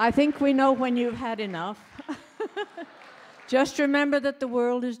 I think we know when you've had enough. Just remember that the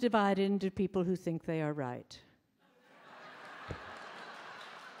world is divided into people who think they are right.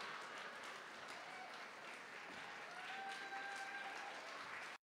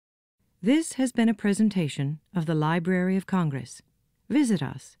 This has been a presentation of the Library of Congress. Visit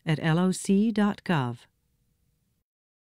us at loc.gov.